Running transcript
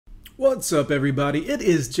What's up, everybody? It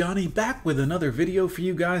is Johnny back with another video for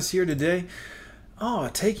you guys here today.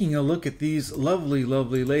 Taking a look at these lovely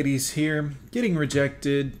ladies here, getting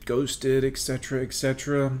rejected, ghosted, etc,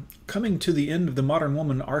 etc. Coming to the end of the Modern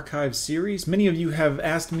Woman Archive series. Many of you have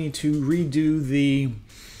asked me to redo the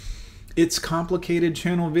It's Complicated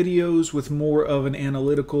channel videos with more of an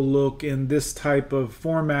analytical look in this type of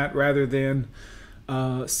format rather than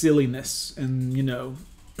silliness and,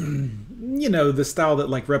 the style that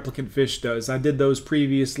like Replicant Fish does. I did those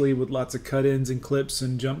previously with lots of cut-ins and clips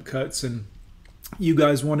and jump cuts, and you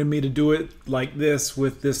guys wanted me to do it like this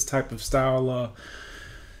with this type of style,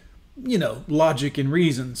 logic and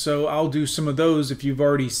reason. So I'll do some of those. If you've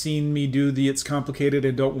already seen me do the It's Complicated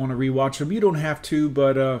and don't want to rewatch them, you don't have to,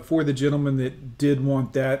 but for the gentleman that did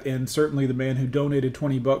want that, and certainly the man who donated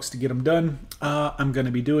 20 bucks to get them done, I'm going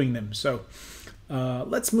to be doing them. So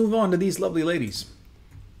let's move on to these lovely ladies.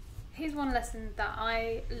 Here's one lesson that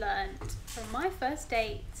I learned from my first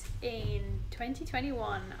date in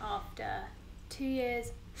 2021 after 2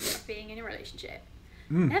 years of being in a relationship.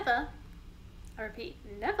 Never, I repeat,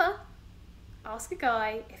 never ask a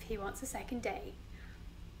guy if he wants a second date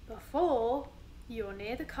before you're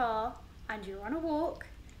near the car and you're on a walk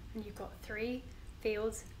and you've got 3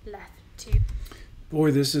 fields left to Boy,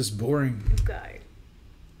 this is boring. go.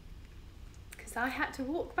 Because I had to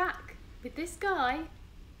walk back with this guy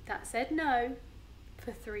that said no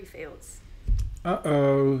for 3 fields.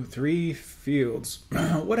 3 fields.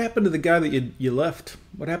 What happened to the guy that you left?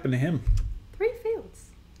 What happened to him? 3 fields.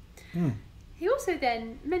 He also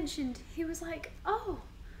then mentioned, he was like, oh,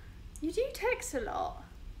 you do text a lot.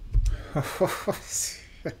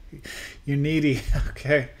 You're needy.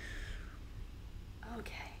 Okay.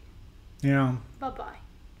 Okay. Yeah. Bye-bye.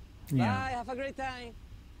 Yeah. Bye, have a great time.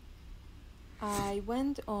 I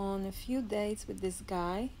went on a few dates with this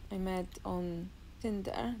guy I met on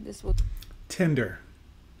Tinder. This was Tinder.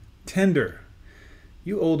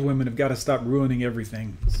 You old women have got to stop ruining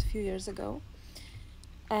everything. a few years ago.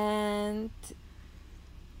 And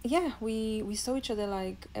yeah, we saw each other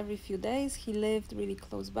like every few days. He lived really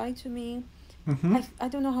close by to me. I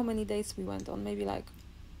don't know how many dates we went on, maybe like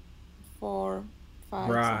 4,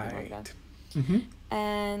 5, something like that.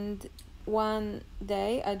 And one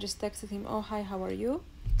day I just texted him, oh hi, how are you?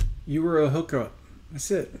 You were a hookup.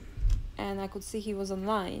 That's it. And I could see he was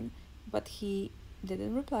online, but he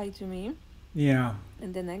didn't reply to me. Yeah.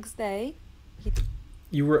 And the next day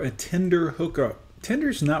You were a Tinder hookup.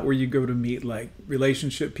 Tinder's not where you go to meet like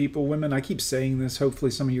relationship people, women. I keep saying this,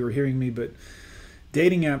 hopefully some of you are hearing me, but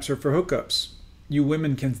dating apps are for hookups. You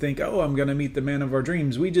women can think, oh, I'm going to meet the man of our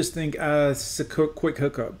dreams. We just think, it's a quick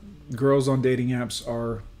hookup. Girls on dating apps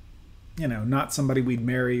are, not somebody we'd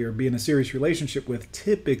marry or be in a serious relationship with.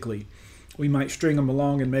 Typically, we might string them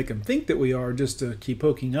along and make them think that we are just to keep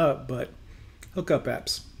hooking up, but hookup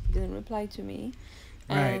apps. didn't reply to me.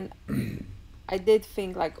 Right. And I did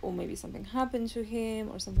think like, oh, maybe something happened to him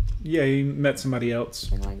or something Yeah, you met somebody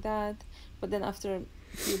else. like that. But then after a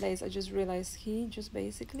few days, I just realized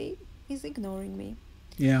he's ignoring me.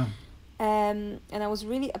 Yeah. And I was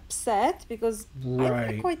really upset because I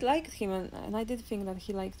Right. quite liked him, and I did think that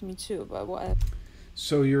he liked me too. But what?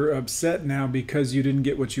 So you're upset now because you didn't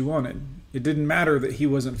get what you wanted. It didn't matter that he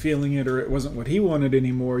wasn't feeling it or it wasn't what he wanted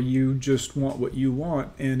anymore. You just want what you want,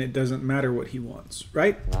 and it doesn't matter what he wants,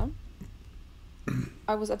 right? Well,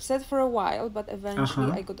 I was upset for a while, but eventually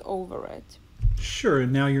Uh-huh. I got over it. Sure,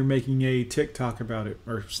 and now you're making a TikTok about it,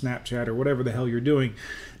 or Snapchat, or whatever the hell you're doing.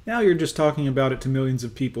 Now you're just talking about it to millions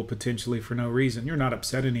of people potentially for no reason. You're not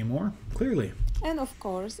upset anymore, clearly. And of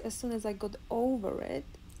course, as soon as I got over it,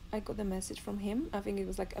 I got a message from him. I think it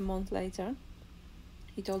was like a month later.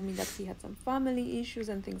 He told me that he had some family issues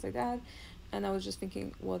and things like that. And I was just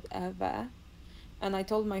thinking, whatever. And I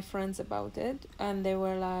told my friends about it. And they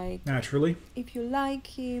were like, Naturally. if you like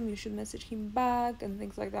him, you should message him back and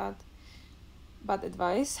things like that. Bad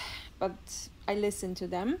advice. But I listened to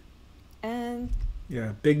them. And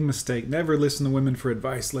Yeah, big mistake. Never listen to women for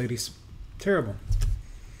advice, ladies. Terrible.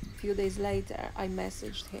 a few days later, I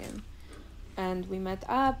messaged him. And we met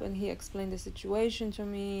up and he explained the situation to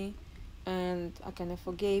me. And I kind of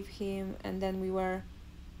forgave him. And then we were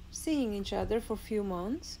seeing each other for a few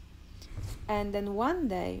months. And then one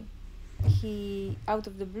day, he, out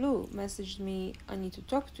of the blue, messaged me, I need to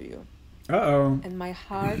talk to you. Uh-oh. And my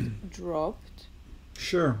heart dropped.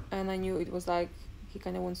 Sure. And I knew it was like, he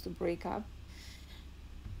kind of wants to break up.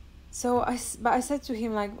 So but I said to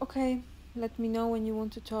him like, okay, let me know when you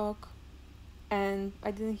want to talk. And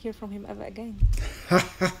I didn't hear from him ever again.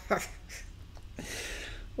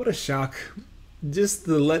 What a shock. Just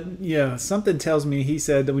the yeah, something tells me he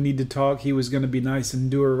said that we need to talk. He was going to be nice and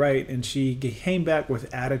do her right, and she came back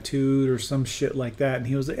with attitude or some shit like that, and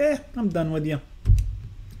he was like, I'm done with you.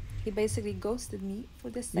 He basically ghosted me for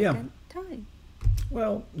the second time.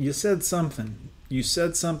 Well, you said something. You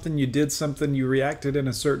said something, you did something, you reacted in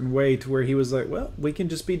a certain way to where he was like, well, we can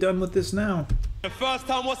just be done with this now. The first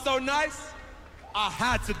time was so nice, I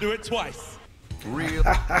had to do it twice. Real.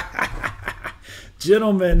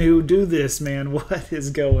 Gentlemen who do this, man, what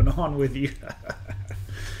is going on with you?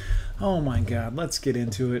 Oh my God, let's get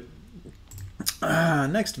into it.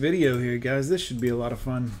 Next video here, guys. This should be a lot of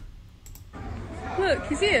fun. Look,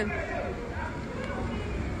 he's here.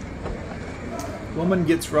 Woman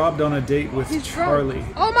gets robbed on a date with Charlie.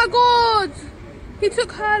 Oh my God! He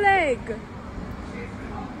took her leg.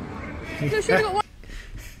 No, she got one.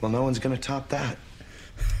 Well, no one's gonna top that.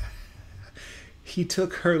 He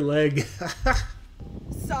took her leg.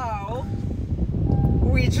 So,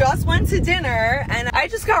 we just went to dinner and I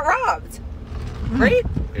just got robbed. Right?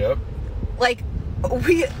 Yep. Like,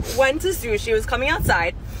 we went to sushi, it was coming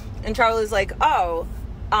outside, and Charlie's like, oh,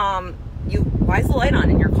 why is the light on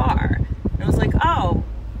in your car? And I was like, oh.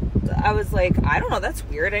 I was like, I don't know, that's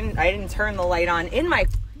weird. I didn't turn the light on in my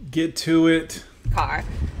Get to it. car.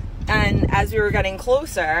 And as we were getting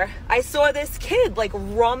closer, I saw this kid like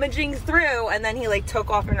rummaging through, and then he like took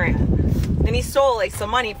off and ran. And he stole like some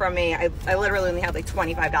money from me. I literally only had like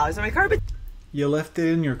 $25 in my car, but You left it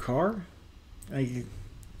in your car? Like,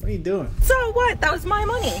 what are you doing? so what? That was my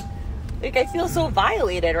money. Like, I feel so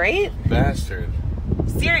violated, right? Bastard.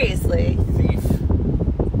 Seriously. Thief.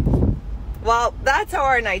 Well, that's how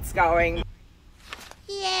our night's going.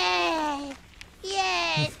 Yay!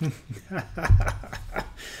 Yay!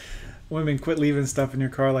 Women, quit leaving stuff in your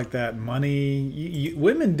car like that. Money.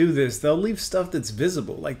 Women do this. They'll leave stuff that's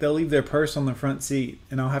visible. Like, they'll leave their purse on the front seat.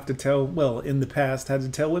 And I'll have to tell, well, in the past, had to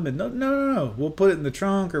tell women, no. We'll put it in the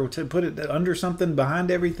trunk or to put it under something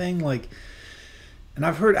behind everything. Like, and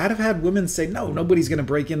I've had women say, no, nobody's going to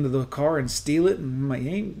break into the car and steal it. And I'm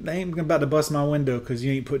like, they ain't about to bust my window because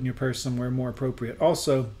you ain't putting your purse somewhere more appropriate.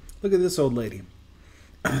 Also, look at this old lady.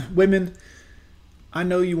 Women, I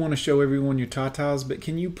know you want to show everyone your tatas, but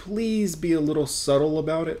can you please be a little subtle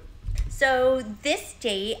about it? So this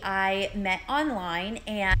date I met online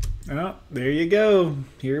and Oh, there you go.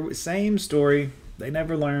 Here, same story. They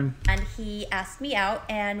never learn. he asked me out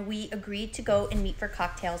and we agreed to go and meet for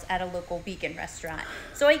cocktails at a local vegan restaurant.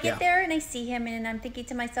 So I get there and I see him and I'm thinking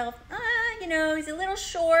to myself, he's a little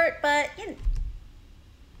short, but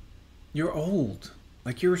You're old.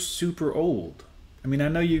 Like, you're super old. I mean, I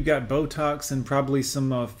know you got Botox and probably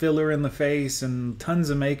some filler in the face and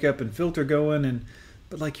tons of makeup and filter going,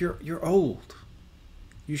 but like, you're old.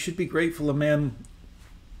 You should be grateful a man.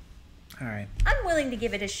 All right. I'm willing to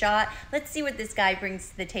give it a shot. Let's see what this guy brings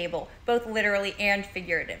to the table, both literally and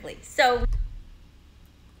figuratively. So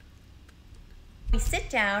we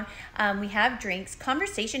sit down, we have drinks.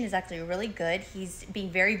 Conversation is actually really good. He's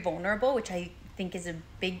being very vulnerable, which I think is a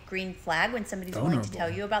big green flag when somebody's willing to tell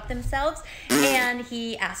you about themselves. And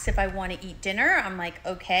he asks if I want to eat dinner. I'm like,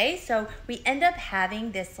 okay. So we end up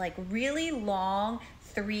having this like really long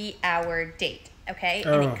 3-hour date. Okay.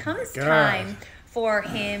 And it comes time for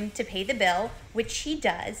him to pay the bill, which he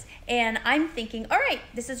does. And I'm thinking, all right,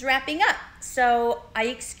 this is wrapping up. So I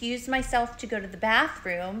excuse myself to go to the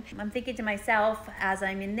bathroom. I'm thinking to myself as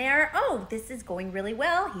I'm in there, oh, this is going really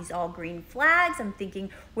well. He's all green flags. I'm thinking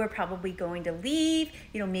we're probably going to leave.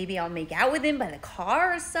 Maybe I'll make out with him by the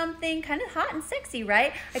car or something. Kind of hot and sexy,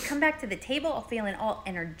 right? I come back to the table, all feeling all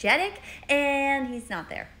energetic, and he's not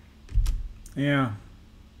there. Yeah.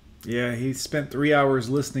 Yeah, he spent 3 hours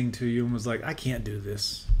listening to you and was like, I can't do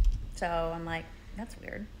this. So I'm like, that's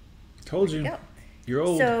weird. Told you. Go. You're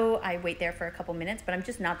old. So I wait there for a couple minutes, but I'm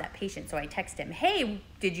just not that patient. So I text him, hey,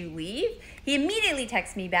 did you leave? He immediately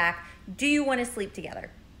texts me back, do you want to sleep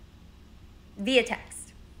together? Via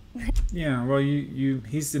text. Yeah, well,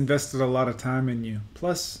 he's invested a lot of time in you.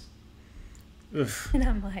 Plus, ugh. And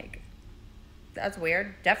I'm like, that's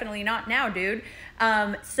weird. Definitely not now, dude.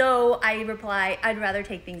 So I reply, I'd rather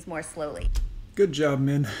take things more slowly. Good job,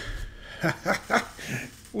 men.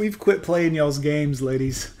 We've quit playing y'all's games,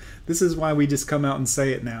 ladies. This is why we just come out and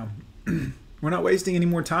say it now. We're not wasting any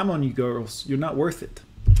more time on you girls. You're not worth it.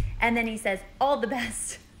 And then he says, all the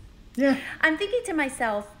best. Yeah. I'm thinking to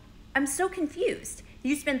myself, I'm so confused.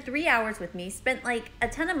 You spent 3 hours with me, spent like a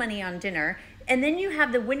ton of money on dinner, and then you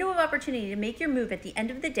have the window of opportunity to make your move at the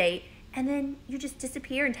end of the date, and then you just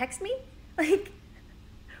disappear and text me? Like,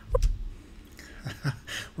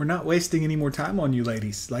 We're not wasting any more time on you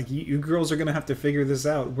ladies. Like, you girls are going to have to figure this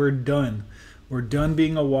out. We're done. We're done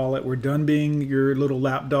being a wallet. We're done being your little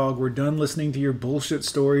lapdog. We're done listening to your bullshit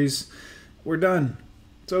stories. We're done.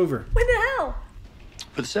 It's over. What the hell?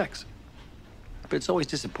 For the sex. But it's always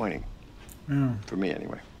disappointing. Yeah. For me,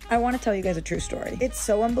 anyway. I want to tell you guys a true story. It's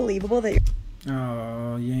so unbelievable that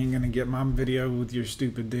Oh, you ain't gonna get my video with your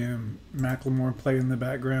stupid damn Macklemore play in the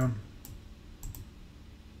background.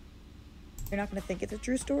 you're not going to think it's a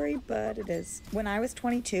true story, but it is. When I was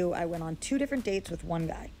 22, I went on 2 different dates with one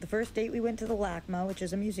guy. The first date we went to the LACMA, which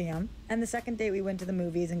is a museum, and the second date we went to the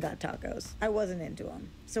movies and got tacos. I wasn't into him.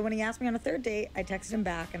 So when he asked me on a third date, I texted him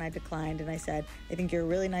back and I declined, and I said, I think you're a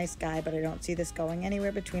really nice guy, but I don't see this going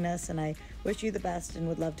anywhere between us, and I wish you the best and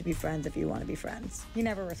would love to be friends if you want to be friends. He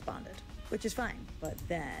never responded, which is fine. But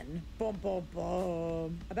then, boom, boom,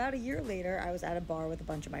 boom. About a year later, I was at a bar with a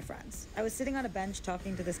bunch of my friends. I was sitting on a bench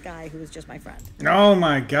talking to this guy who was just my friend. Oh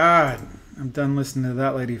my God. I'm done listening to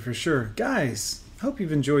that lady for sure. Guys, hope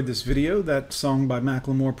you've enjoyed this video. That song by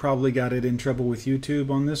Macklemore probably got it in trouble with YouTube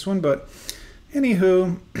on this one, but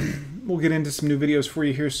anywho, we'll get into some new videos for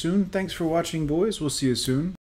you here soon. Thanks for watching, boys. We'll see you soon.